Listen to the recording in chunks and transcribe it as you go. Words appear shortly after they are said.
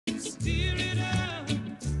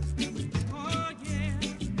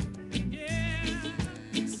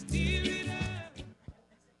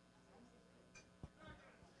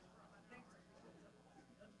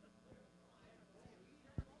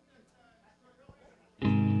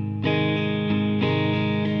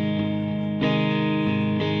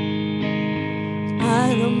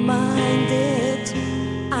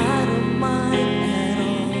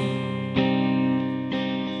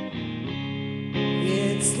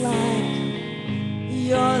like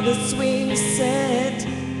you're the swing set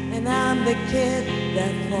and I'm the kid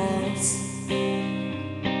that falls.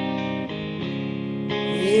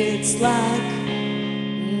 It's like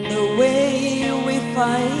the way we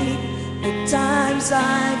fight, the times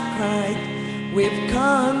I've cried. We've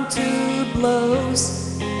come to blows,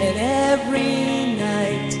 and every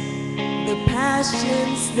night the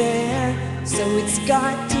passion's there, so it's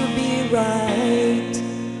got to be right,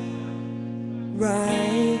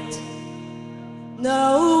 right.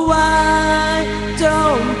 No, I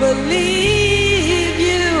don't believe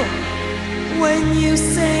you when you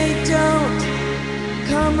say don't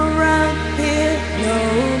come around here no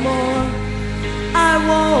more. I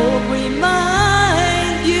won't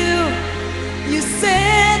remind you. You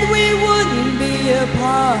said we wouldn't be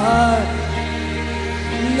apart.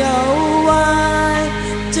 No, I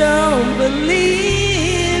don't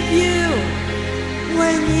believe you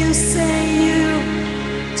when you say you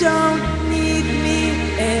don't need me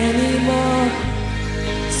anymore.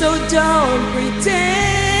 So don't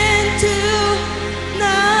pretend to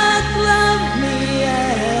not love me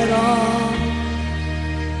at all.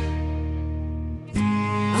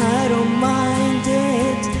 I don't mind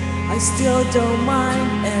it, I still don't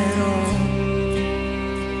mind at all.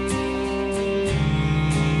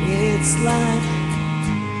 It's like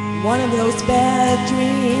one of those bad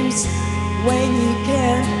dreams when you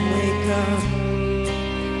can't wake up.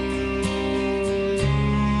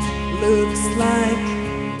 Looks like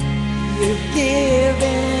you've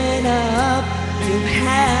given up, you've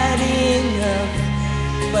had enough,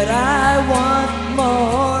 but I want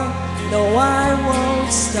more. No, I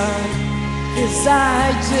won't stop, 'cause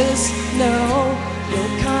I just know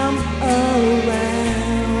you'll come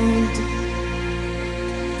around,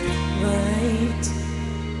 right?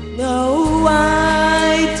 No,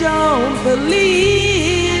 I don't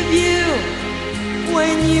believe you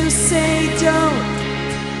when you say don't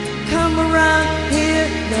come around here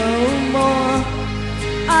no more.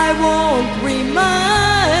 I won't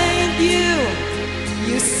remind you.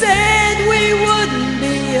 You said we wouldn't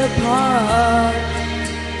be apart.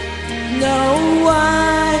 No,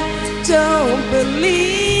 I don't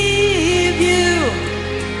believe you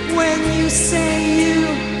when you say you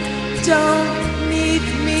don't need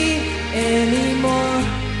me anymore.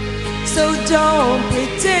 So don't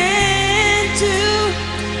pretend to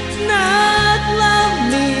not love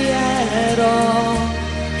me at all.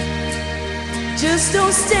 Just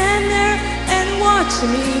don't stand there and watch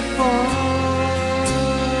me fall.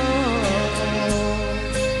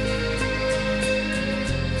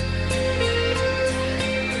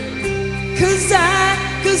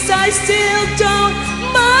 'Cause I still don't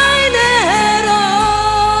mind at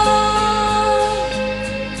all.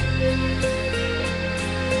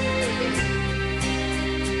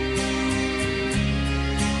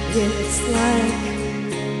 It's like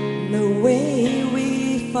the way we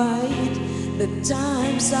fight, the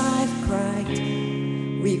times I've cried.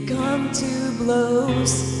 We come to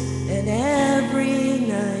blows, and every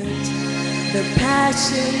night the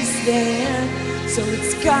passion's there, so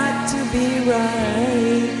it's got to be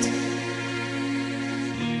right,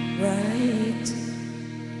 right.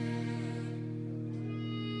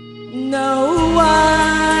 No,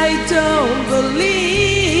 I don't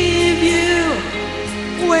believe you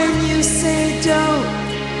when you say don't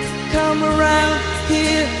come around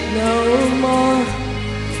here no more.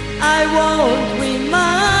 I won't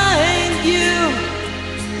remind you.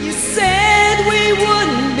 You said we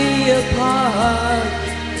wouldn't be apart.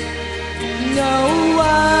 No,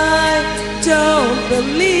 I don't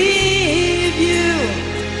believe you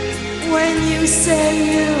when you say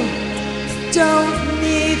you don't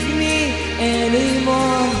need me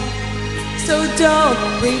anymore. So don't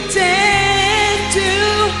pretend to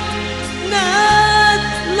not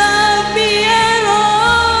love me at all.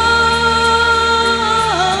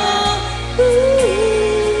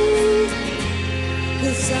 Ooh,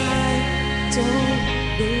 'cause I don't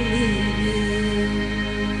believe you.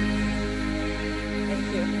 Thank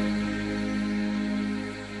you.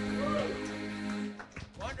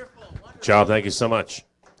 Wonderful. Job. Thank you so much.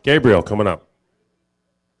 Gabriel, coming up.